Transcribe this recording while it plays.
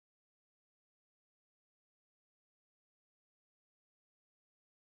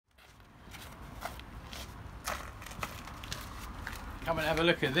Come and have a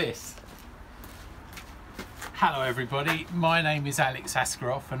look at this. Hello everybody, my name is Alex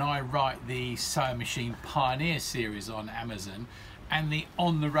Askaroff and I write the Sewing Machine Pioneer series on Amazon and the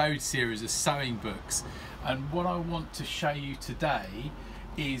On the Road series of sewing books. And what I want to show you today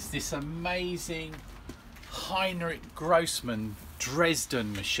is this amazing Heinrich Grossmann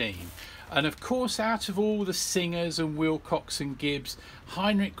Dresden machine. And of course, out of all the Singers and Wilcox and Gibbs,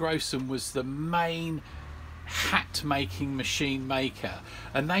 Heinrich Grossmann was the main hat making machine maker,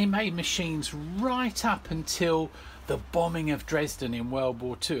 and they made machines right up until the bombing of Dresden in World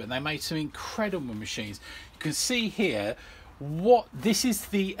War II, and they made some incredible machines. You can see here what this is,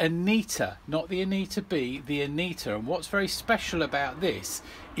 the Anita, not the Anita B, the Anita. And what's very special about this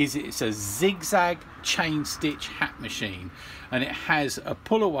is it's a zigzag chain stitch hat machine, and it has a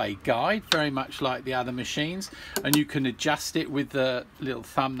pull away guide very much like the other machines, and you can adjust it with the little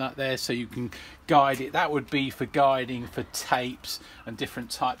thumb nut there so you can guide it. That would be for guiding for tapes and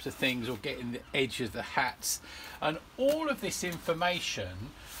different types of things, or getting the edge of the hats. And all of this information,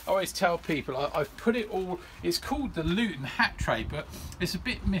 I always tell people, I've put it all, it's called the Luton hat trade, but it's a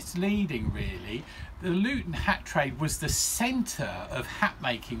bit misleading really. The Luton hat trade was the centre of hat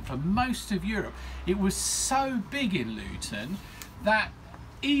making for most of Europe. It was so big in Luton that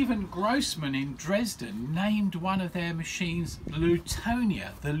even Grossmann in Dresden named one of their machines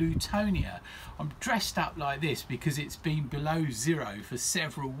Lutonia, the Lutonia. I'm dressed up like this because it's been below zero for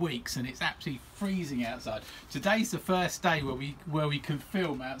several weeks and it's absolutely freezing outside. Today's the first day where we can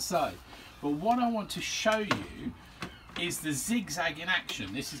film outside. But what I want to show you is the zigzag in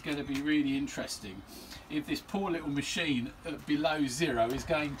action. This is going to be really interesting. If this poor little machine at below zero is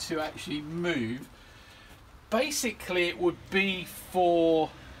going to actually move, basically it would be for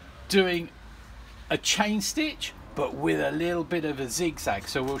doing a chain stitch but with a little bit of a zigzag.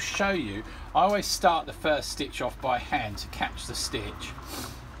 So we'll show you. I always start the first stitch off by hand to catch the stitch,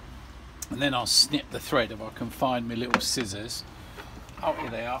 and then I'll snip the thread if I can find my little scissors. Oh, here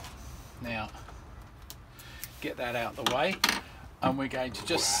they are. Now get that out the way, and we're going to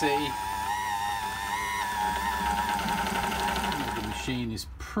just see. The machine is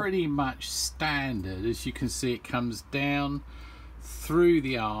pretty much standard. As you can see, it comes down through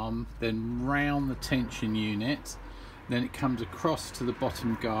the arm, then round the tension unit, then it comes across to the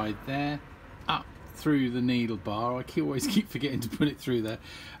bottom guide there, up through the needle bar. I always keep forgetting to put it through there,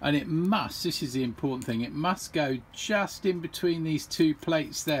 and it must, this is the important thing, it must go just in between these two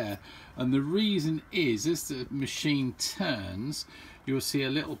plates there. And the reason is, as the machine turns, you'll see a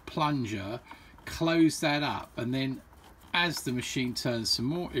little plunger close that up, and then as the machine turns some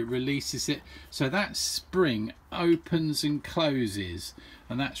more, it releases it, so that spring opens and closes,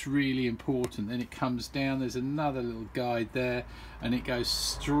 and that's really important. Then it comes down, there's another little guide there, and it goes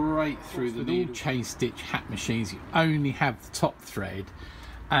straight through the needle. Chain stitch hat machines, you only have the top thread,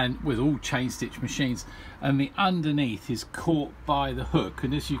 and with all chain stitch machines, and the underneath is caught by the hook,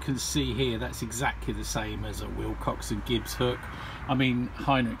 and as you can see here, that's exactly the same as a Wilcox and Gibbs hook. I mean,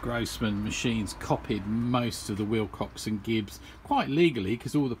 Heinrich Grossmann machines copied most of the Wilcox and Gibbs quite legally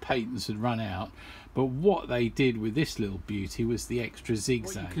because all the patents had run out, but what they did with this little beauty was the extra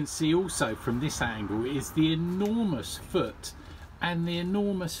zigzag. What you can see also from this angle is the enormous foot and the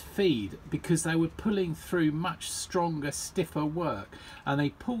enormous feed, because they were pulling through much stronger, stiffer work, and they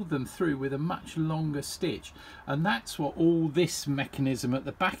pulled them through with a much longer stitch. And that's what all this mechanism at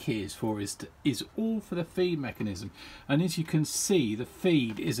the back here is for, is all for the feed mechanism. And as you can see, the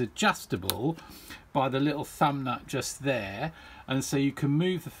feed is adjustable by the little thumb nut just there, and so you can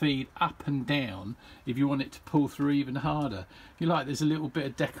move the feed up and down if you want it to pull through even harder. If you like, there's a little bit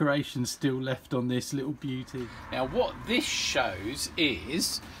of decoration still left on this little beauty. Now what this shows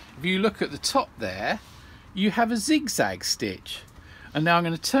is, if you look at the top there, you have a zigzag stitch. And now I'm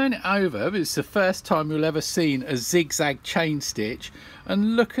going to turn it over, but it's the first time you'll ever seen a zigzag chain stitch,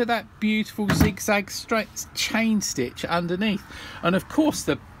 and look at that beautiful zigzag straight chain stitch underneath. And of course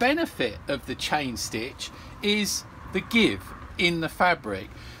the benefit of the chain stitch is the give in the fabric.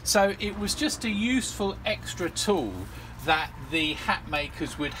 So it was just a useful extra tool that the hat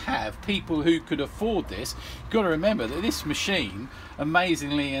makers would have, people who could afford this. You've got to remember that this machine,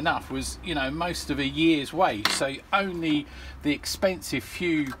 amazingly enough, was, you know, most of a year's wage, so only the expensive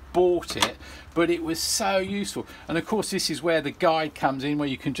few bought it, but it was so useful. And of course this is where the guide comes in, where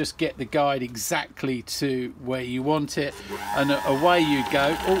you can just get the guide exactly to where you want it, and away you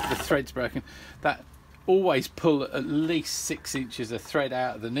go. Oh, the thread's broken. That always pull at least 6 inches of thread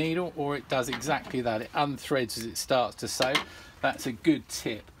out of the needle, or it does exactly that, it unthreads as it starts to sew. That's a good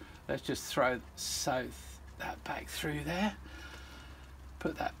tip. Let's just sew that back through there,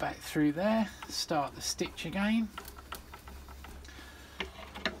 put that back through there, start the stitch again.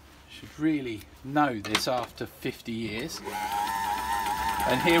 Should really know this after 50 years.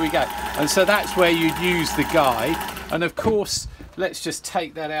 And here we go. And so that's where you'd use the guide. And of course, let's just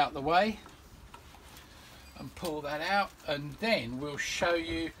take that out of the way and pull that out, and then we'll show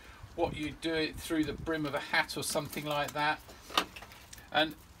you what you do it through the brim of a hat or something like that.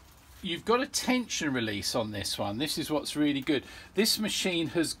 And you've got a tension release on this one. This is what's really good. This machine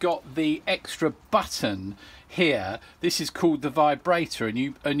has got the extra button here. This is called the vibrator, and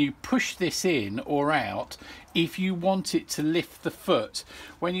you push this in or out if you want it to lift the foot.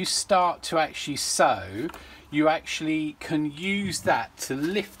 When you start to actually sew, you actually can use that to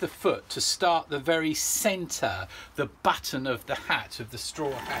lift the foot, to start the very center, the button of the hat, of the straw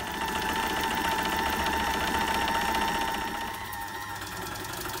hat.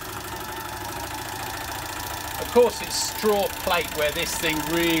 Of course, it's straw plate where this thing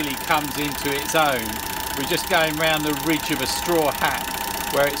really comes into its own. We're just going round the ridge of a straw hat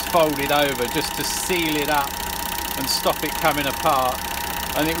where it's folded over just to seal it up and stop it coming apart.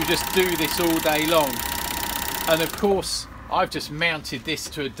 And it would just do this all day long. And of course, I've just mounted this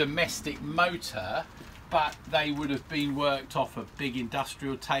to a domestic motor, but they would have been worked off a big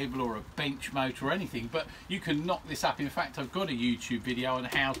industrial table or a bench motor or anything. But you can knock this up. In fact, I've got a YouTube video on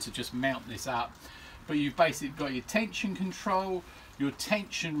how to just mount this up. But you've basically got your tension control, your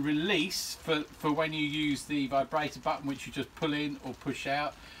tension release for when you use the vibrator button, which you just pull in or push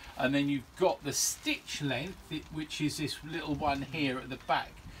out. And then you've got the stitch length, which is this little one here at the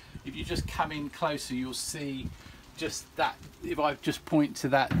back. If you just come in closer, you'll see just that. If I just point to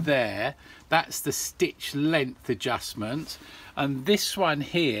that there, that's the stitch length adjustment. And this one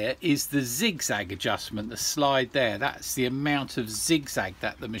here is the zigzag adjustment, the slide there. That's the amount of zigzag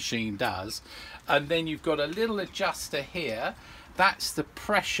that the machine does. And then you've got a little adjuster here. That's the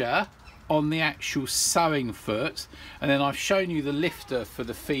pressure on the actual sewing foot. And then I've shown you the lifter for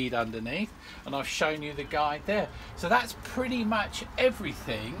the feed underneath, and I've shown you the guide there. So that's pretty much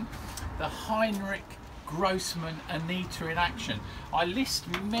everything. The Heinrich Grossmann Anita in action. I list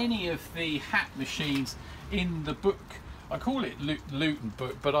many of the hat machines in the book. I call it Luton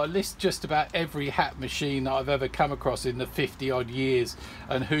book, but I list just about every hat machine that I've ever come across in the 50 odd years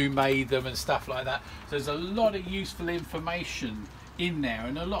and who made them and stuff like that. So there's a lot of useful information in there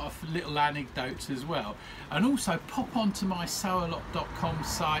and a lot of little anecdotes as well. And also pop onto my sew-a-lot.com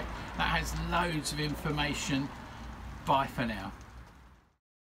site. That has loads of information. Bye for now.